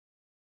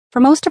For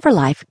most of her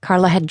life,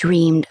 Carla had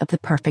dreamed of the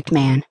perfect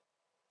man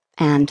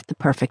and the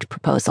perfect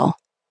proposal.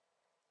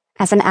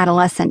 As an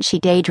adolescent, she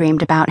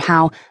daydreamed about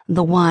how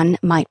the one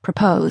might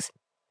propose,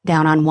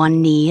 down on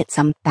one knee at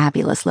some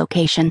fabulous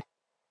location.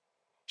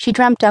 She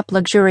dreamt up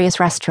luxurious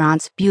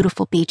restaurants,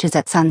 beautiful beaches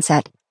at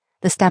sunset,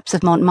 the steps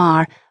of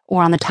Montmartre,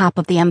 or on the top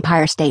of the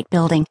Empire State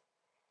Building.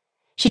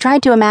 She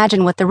tried to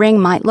imagine what the ring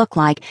might look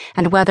like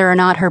and whether or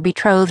not her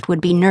betrothed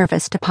would be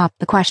nervous to pop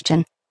the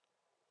question.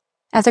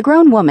 As a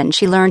grown woman,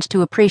 she learned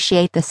to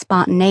appreciate the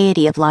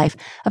spontaneity of life,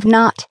 of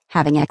not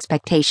having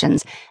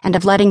expectations, and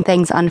of letting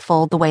things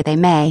unfold the way they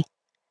may.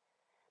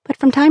 But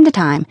from time to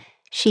time,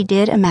 she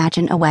did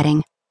imagine a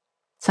wedding,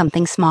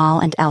 something small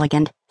and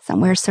elegant,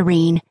 somewhere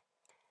serene,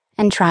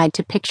 and tried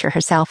to picture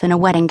herself in a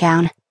wedding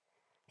gown.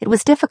 It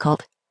was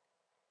difficult.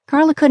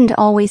 Carla couldn't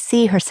always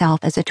see herself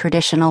as a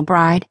traditional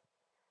bride,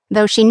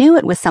 though she knew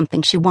it was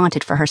something she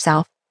wanted for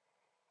herself,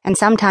 and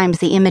sometimes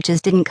the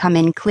images didn't come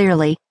in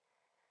clearly.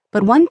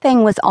 But one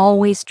thing was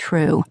always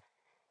true.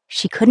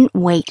 She couldn't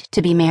wait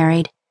to be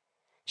married.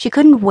 She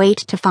couldn't wait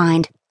to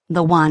find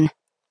the one.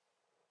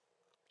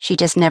 She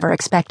just never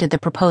expected the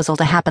proposal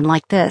to happen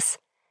like this.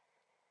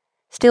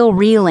 Still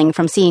reeling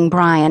from seeing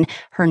Brian,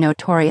 her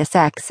notorious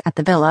ex, at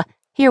the villa,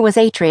 here was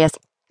Atreus,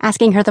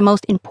 asking her the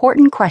most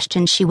important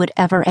question she would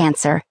ever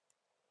answer.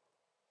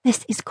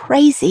 This is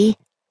crazy,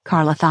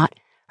 Carla thought,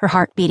 her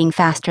heart beating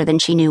faster than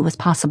she knew was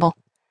possible.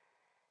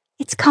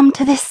 It's come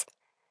to this.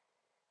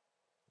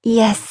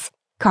 Yes,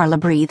 Carla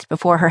breathed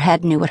before her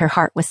head knew what her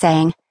heart was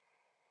saying.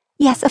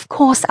 Yes, of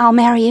course I'll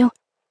marry you.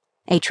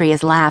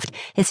 Atreus laughed,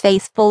 his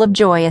face full of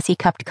joy as he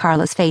cupped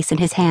Carla's face in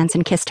his hands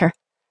and kissed her.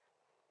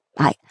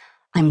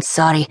 I'm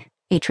sorry,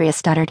 Atreus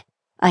stuttered.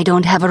 I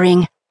don't have a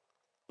ring.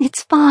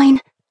 It's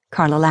fine,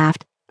 Carla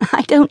laughed.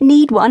 I don't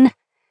need one.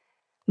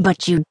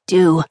 But you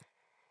do.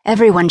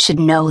 Everyone should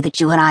know that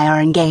you and I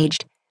are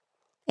engaged.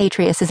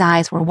 Atreus's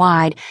eyes were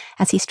wide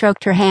as he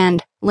stroked her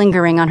hand,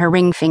 lingering on her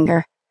ring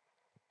finger.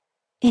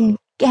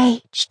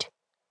 Engaged,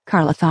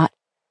 Carla thought.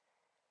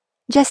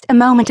 Just a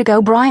moment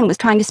ago, Brian was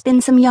trying to spin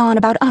some yarn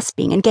about us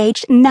being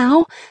engaged, and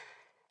now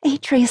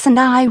Atreus and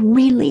I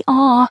really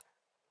are.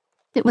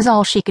 It was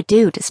all she could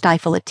do to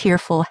stifle a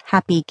tearful,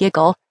 happy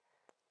giggle.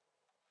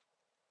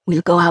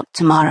 We'll go out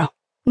tomorrow.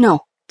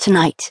 No,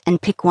 tonight,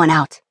 and pick one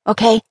out,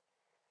 okay?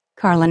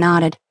 Carla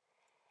nodded.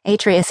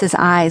 Atreus's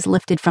eyes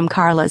lifted from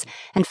Carla's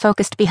and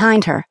focused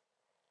behind her.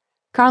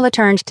 Carla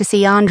turned to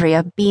see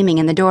Andrea beaming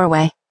in the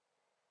doorway.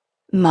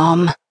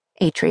 Mom,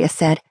 Atreus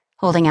said,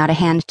 holding out a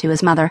hand to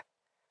his mother.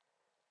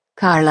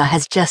 Carla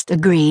has just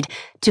agreed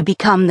to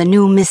become the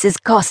new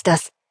Mrs.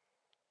 Costas.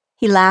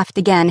 He laughed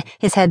again,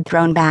 his head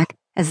thrown back,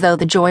 as though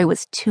the joy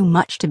was too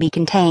much to be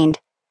contained.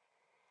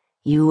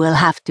 You will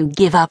have to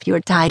give up your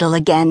title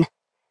again.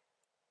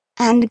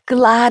 And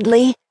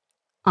gladly,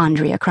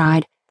 Andrea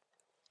cried,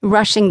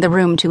 rushing the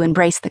room to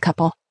embrace the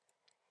couple.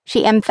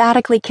 She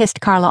emphatically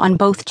kissed Carla on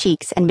both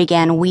cheeks and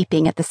began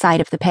weeping at the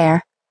sight of the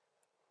pair.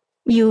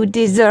 You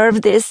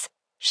deserve this,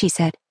 she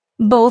said.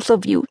 Both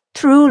of you,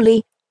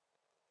 truly.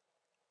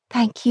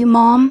 Thank you,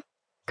 Mom,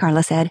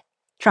 Carla said,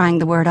 trying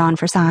the word on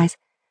for size.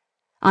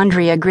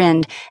 Andrea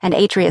grinned, and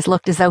Atreus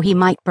looked as though he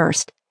might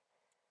burst.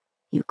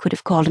 You could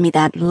have called me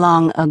that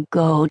long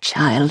ago,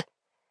 child.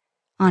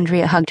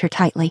 Andrea hugged her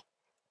tightly.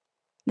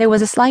 There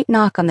was a slight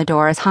knock on the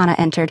door as Hannah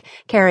entered,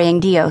 carrying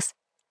Dios.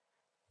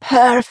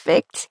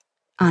 Perfect,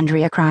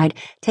 Andrea cried,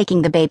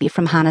 taking the baby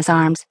from Hannah's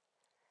arms.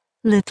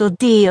 Little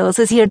Dios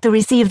is here to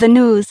receive the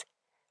news.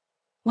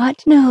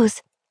 What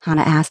news?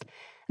 Hannah asked,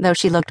 though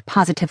she looked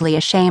positively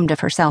ashamed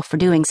of herself for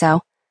doing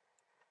so.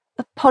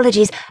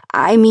 Apologies,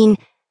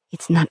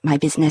 it's not my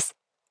business.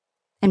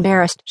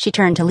 Embarrassed, she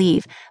turned to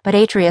leave, but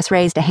Atreus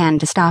raised a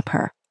hand to stop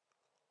her.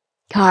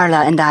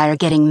 Carla and I are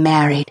getting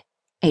married,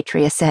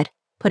 Atreus said,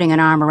 putting an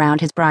arm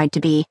around his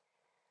bride-to-be.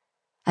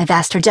 I've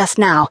asked her just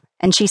now,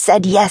 and she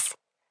said yes.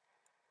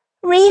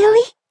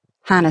 Really?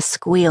 Hannah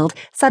squealed,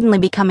 suddenly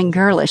becoming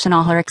girlish in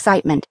all her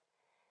excitement.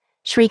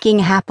 Shrieking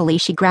happily,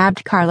 she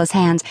grabbed Carla's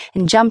hands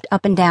and jumped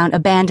up and down,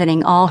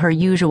 abandoning all her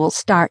usual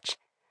starch.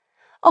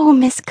 Oh,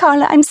 Miss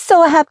Carla, I'm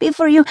so happy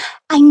for you.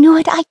 I knew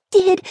it, I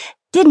did.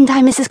 Didn't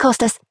I, Mrs.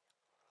 Costas?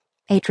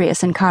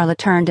 Atreus and Carla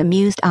turned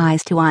amused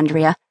eyes to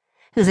Andrea,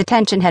 whose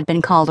attention had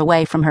been called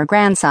away from her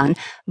grandson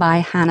by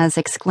Hannah's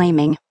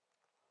exclaiming.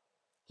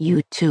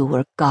 You two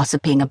were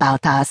gossiping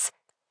about us,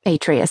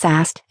 Atreus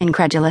asked,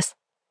 incredulous.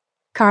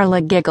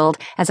 Carla giggled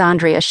as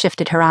Andrea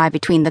shifted her eye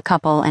between the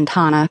couple and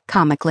Hannah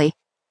comically.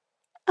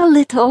 A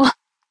little,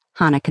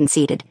 Hannah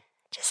conceded.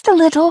 Just a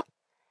little.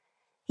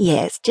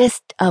 Yes,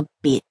 just a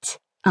bit,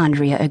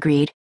 Andrea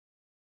agreed.